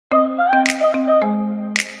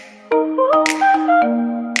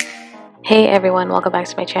Hey everyone, welcome back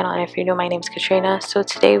to my channel, and if you're new, my name is Katrina. So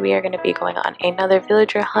today we are going to be going on another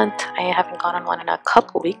villager hunt. I haven't gone on one in a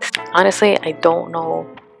couple weeks. Honestly, I don't know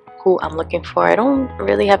who I'm looking for. I don't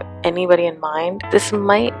really have anybody in mind. This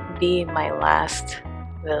might be my last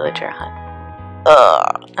villager hunt.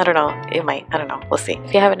 I don't know, it might, I don't know, we'll see.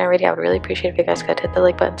 If you haven't already, I would really appreciate if you guys could hit the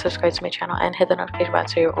like button, subscribe to my channel, and hit the notification button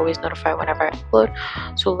so you're always notified whenever I upload.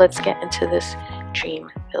 So let's get into this dream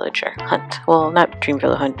villager hunt. Well, not dream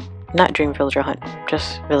villager hunt, not dream villager hunt,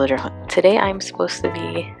 just villager hunt. Today I'm supposed to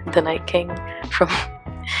be the Night King from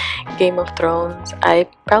Game of Thrones. I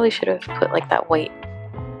probably should have put like that white,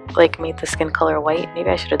 like made the skin color white. Maybe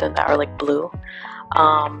I should have done that, or like blue.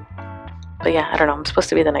 But yeah, I don't know, I'm supposed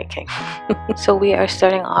to be the Night King. So we are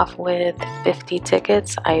starting off with 50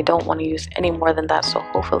 tickets. I don't want to use any more than that, so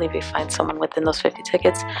hopefully we find someone within those 50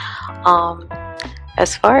 tickets.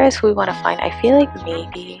 As far as who we want to find, I feel like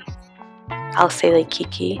maybe I'll say like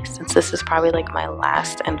Kiki, since this is probably like my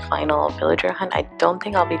last and final villager hunt. I don't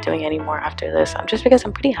think I'll be doing any more after this, just because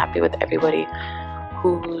I'm pretty happy with everybody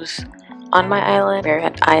who's on my island. We're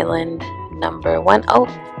at island number 1. Oh,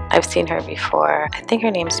 I've seen her before. I think her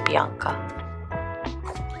name's Bianca.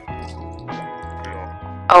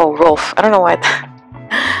 Oh, Rolf. I don't know why.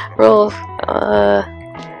 Rolf. Nah,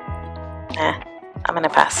 I'm gonna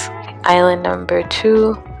pass. Island number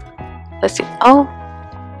 2. Let's see. Oh,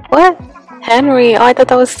 what? Henry. Oh, I thought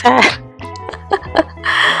that was Tad.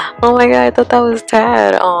 Oh my god, I thought that was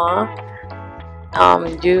Tad. Aw.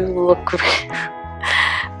 You look.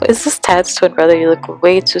 Is this Tad's twin brother? You look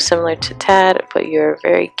way too similar to Tad, but you're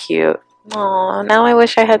very cute. Aw, now I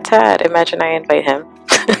wish I had Tad. Imagine I invite him.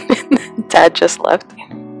 Tad just left.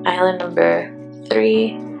 Island number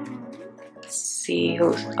 3. Let's see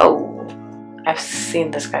who's. Oh, I've seen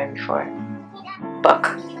this guy before.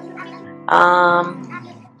 Buck.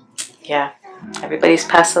 Yeah, everybody's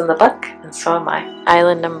passing the buck, and so am I.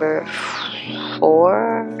 Island number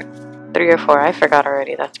 4, 3 or 4. I forgot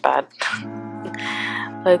already. That's bad.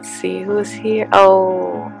 Let's see who's here.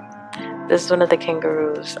 Oh, this is one of the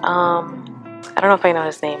kangaroos. I don't know if I know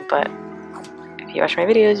his name, but if you watch my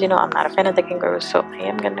videos, you know I'm not a fan of the kangaroos, so I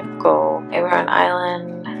am gonna go. Okay, we're on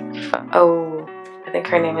island. Oh, I think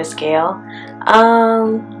her name is Gail.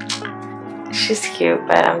 She's cute,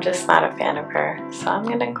 but I'm just not a fan of her, so I'm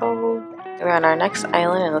gonna go. We're on our next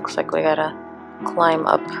island. It looks like we gotta climb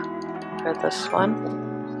up for this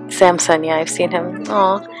one. Samson, yeah, I've seen him.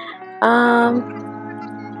 Aw.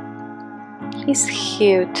 He's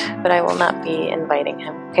cute, but I will not be inviting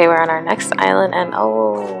him. Okay, we're on our next island, and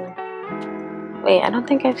oh, wait, I don't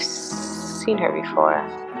think I've seen her before.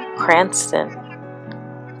 Cranston.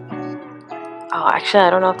 Oh, actually, I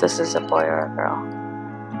don't know if this is a boy or a girl.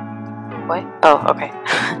 Boy? Oh, okay.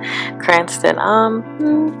 Cranston.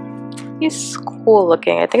 He's cool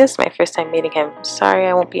looking. I think this is my first time meeting him. Sorry,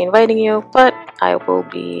 I won't be inviting you, but I will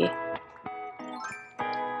be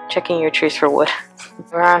checking your trees for wood.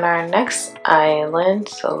 We're on our next island,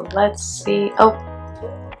 so let's see. Oh,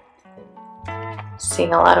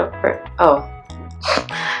 seeing a lot of birds. Oh,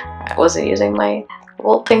 I wasn't using my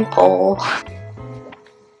vaulting pole.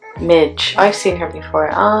 Midge. I've seen her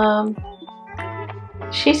before.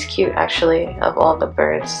 She's cute actually, of all the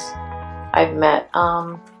birds I've met.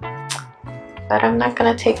 But I'm not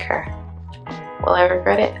gonna take her. Will I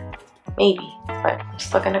regret it? Maybe, but I'm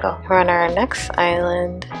still gonna go. We're on our next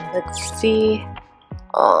island. Let's see.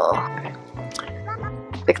 Oh,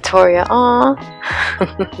 Victoria. Aw.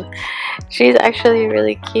 She's actually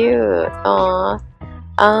really cute. Aw.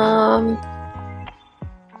 I'm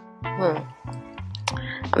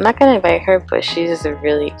not gonna invite her, but she's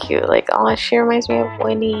really cute. Like, oh, she reminds me of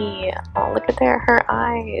Winnie. Oh, look at her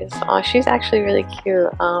eyes. Oh, she's actually really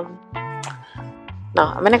cute. No,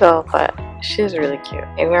 I'm gonna go, but she's really cute.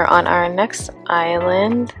 And we're on our next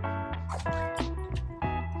island.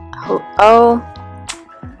 Oh,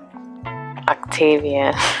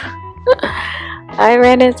 Octavian. I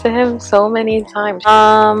ran into him so many times.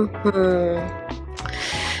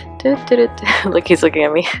 Look, he's looking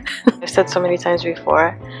at me. I've said so many times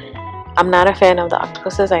before, I'm not a fan of the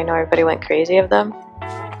octopuses. I know everybody went crazy of them,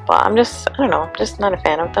 but I don't know, I'm just not a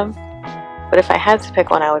fan of them. But if I had to pick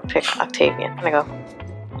one, I would pick Octavian. I'm gonna go.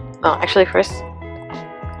 No, actually first,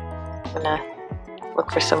 I'm gonna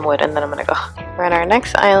look for some wood and then I'm gonna go. We're on our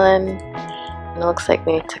next island, and it looks like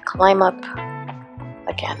we need to climb up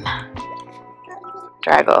again.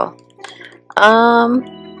 Drago.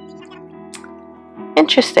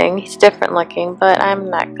 Interesting. He's different looking, but I'm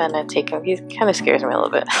not gonna take him. He kind of scares me a little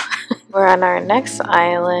bit. We're on our next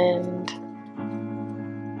island.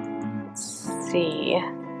 Let's see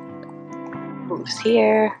who's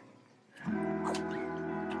here.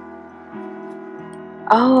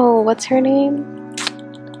 Oh, what's her name?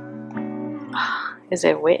 Is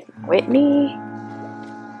it Whitney?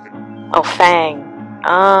 Oh, Fang.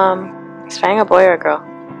 Is Fang a boy or a girl?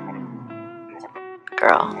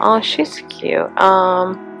 Girl. Oh, she's cute.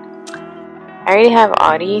 I already have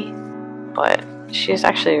Audie, but she's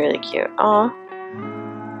actually really cute. Oh,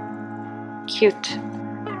 cute.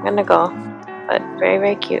 I'm gonna go, but very,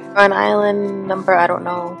 very cute. Or an island number, I don't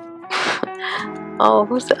know. Oh,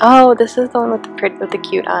 oh, this is the one with the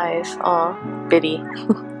cute eyes. Oh, Biddy.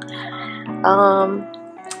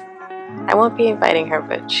 I won't be inviting her,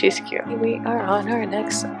 but she's cute. We are on our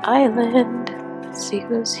next island. Let's see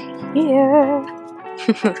who's here.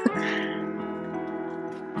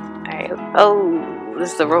 Alright. Oh,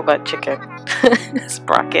 this is the robot chicken.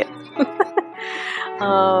 Sprocket.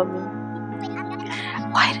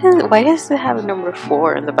 Why does it have number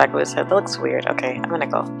 4 in the back of his head? That looks weird. Okay, I'm gonna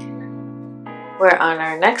go. We're on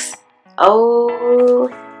our next. Oh,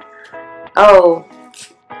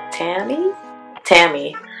 Tammy.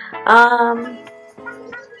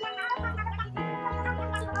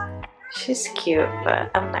 She's cute, but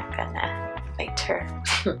I'm not gonna fight her.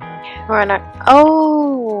 We're on our.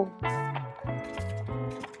 Oh,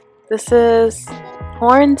 this is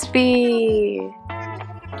Hornsby.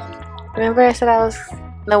 Remember I said I was.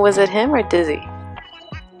 No, was it him or Dizzy?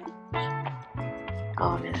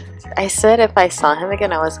 Oh, I said if I saw him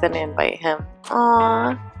again, I was gonna invite him.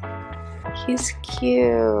 Aww, he's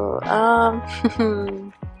cute. I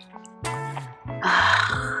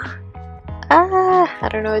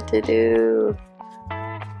don't know what to do.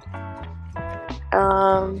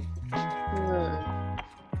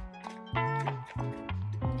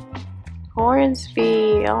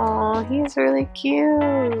 Hornsby. Oh, he's really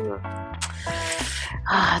cute.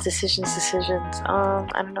 Decisions. I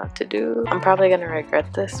don't know what to do. I'm probably gonna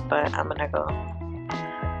regret this, but I'm gonna go.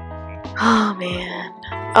 Oh man.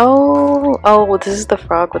 Oh, this is the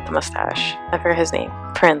frog with the mustache. I forgot his name.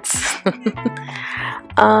 Prince.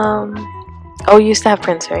 Oh, you used to have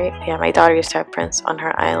Prince, right? Yeah, my daughter used to have Prince on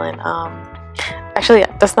her island. Actually,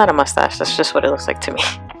 that's not a mustache. That's just what it looks like to me.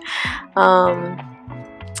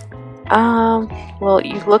 Well,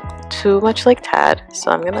 you look too much like Tad,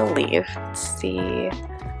 so I'm gonna leave. Let's see.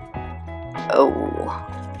 Oh,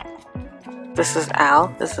 this is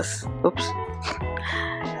Al. Oops.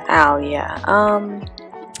 Al, yeah.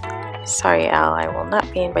 Sorry, Al. I will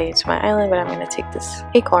not be invited to my island, but I'm gonna take this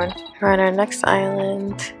acorn. We're on our next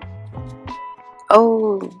island.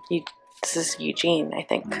 Oh, this is Eugene, I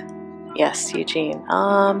think. Yes, Eugene.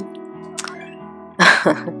 I'm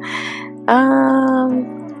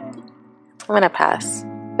gonna pass,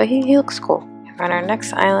 but he looks cool. We're on our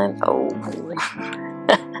next island. Oh,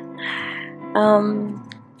 I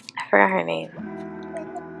forgot her name.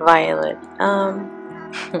 Violet. I'm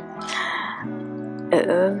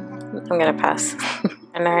gonna pass.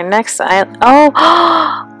 And our next island. Oh,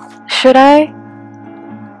 should I?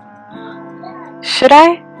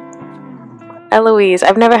 Eloise.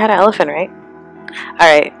 I've never had an elephant, right?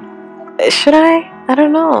 Alright. Should I? I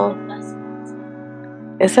don't know.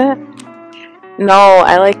 Is it? No,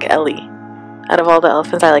 I like Ellie. Out of all the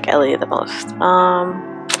elephants, I like Ellie the most.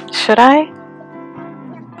 Should I?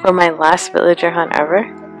 For my last villager hunt ever?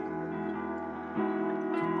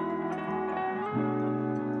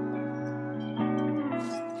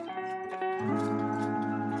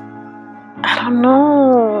 I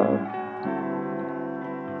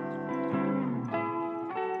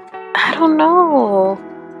don't know.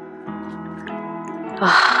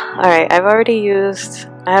 Alright, I've already used.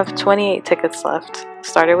 I have 28 tickets left.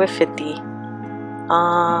 Started with 50.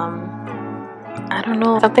 I don't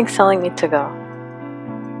know. Something's telling me to go.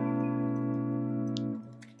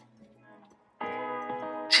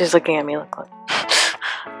 She's looking at me. Look.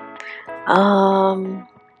 I'm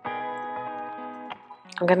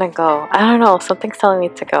gonna go. I don't know. Something's telling me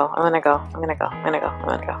to go. I'm gonna go.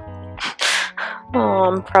 Oh,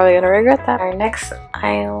 I'm probably gonna regret that. Our next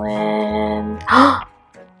island.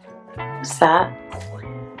 Who's that?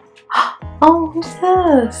 Oh, who's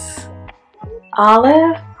this?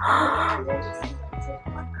 Olive?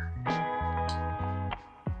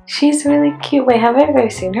 She's really cute. Wait, have I ever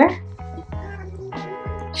seen her?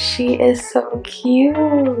 She is so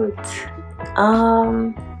cute.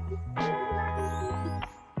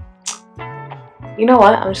 You know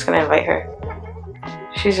what? I'm just gonna invite her.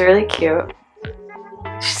 She's really cute.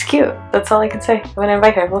 She's cute. That's all I can say. I'm gonna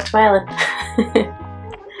invite her. Look to my island.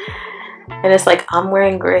 And it's like I'm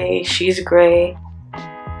wearing gray. She's gray.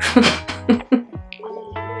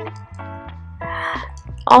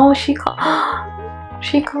 Oh, she called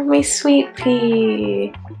me Sweet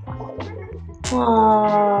Pea.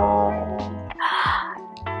 Aww.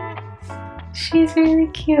 She's really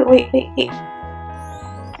cute. Wait, wait, wait.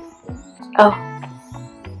 Oh,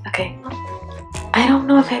 okay. I don't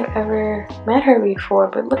know if I've ever met her before,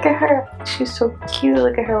 but look at her. She's so cute.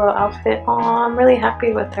 Look at her little outfit. Oh, I'm really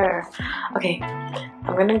happy with her. Okay,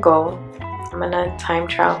 I'm gonna go. I'm gonna time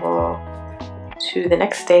travel to the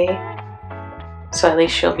next day, so at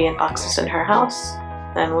least she'll be in boxes in her house.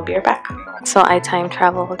 Then we'll be right back. So I time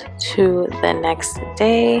traveled to the next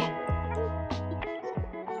day.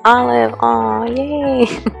 Olive, oh yay!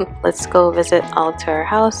 Let's go visit Olive to her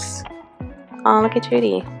house. Oh, look at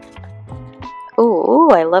Judy. Ooh,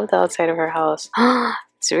 I love the outside of her house.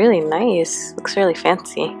 It's really nice. Looks really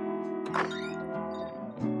fancy.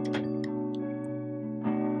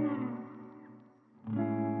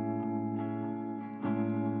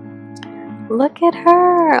 Look at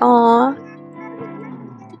her. Aw.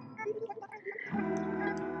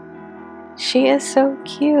 She is so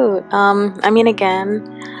cute. I mean,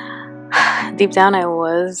 again, deep down I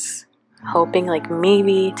was hoping like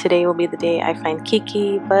maybe today will be the day I find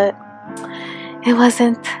Kiki, but it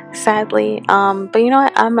wasn't, sadly. But you know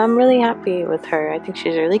what? I'm really happy with her. I think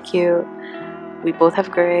she's really cute. We both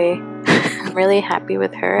have gray. I'm really happy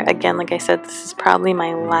with her. Again, like I said, this is probably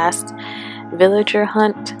my last villager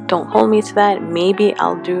hunt. Don't hold me to that. Maybe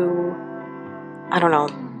I'll do, I don't know,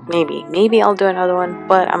 maybe I'll do another one,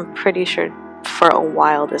 but I'm pretty sure for a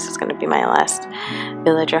while this is going to be my last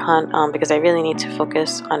villager hunt, because I really need to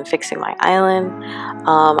focus on fixing my island.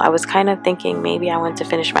 I was kind of thinking maybe I want to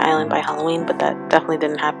finish my island by Halloween, but that definitely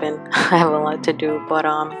didn't happen. I have a lot to do, but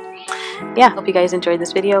yeah, hope you guys enjoyed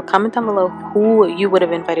this video. Comment down below who you would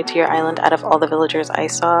have invited to your island out of all the villagers I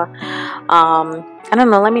saw. I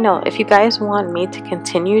don't know, let me know if you guys want me to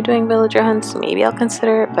continue doing villager hunts. Maybe I'll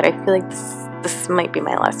consider it, but I feel like this might be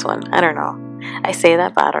my last one. I don't know. I say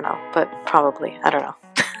that, but I don't know. But probably. I don't know.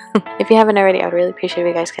 If you haven't already, I would really appreciate if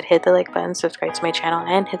you guys could hit the like button, subscribe to my channel,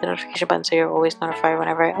 and hit the notification button so you're always notified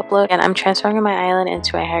whenever I upload. And I'm transforming my island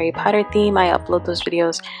into a Harry Potter theme. I upload those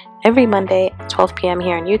videos every Monday at 12 p.m.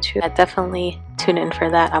 here on YouTube. Definitely tune in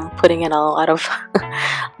for that. I'm putting in a lot of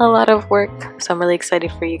a lot of work, so I'm really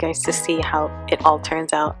excited for you guys to see how it all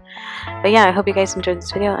turns out. But yeah, I hope you guys enjoyed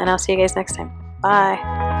this video, and I'll see you guys next time.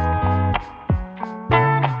 Bye.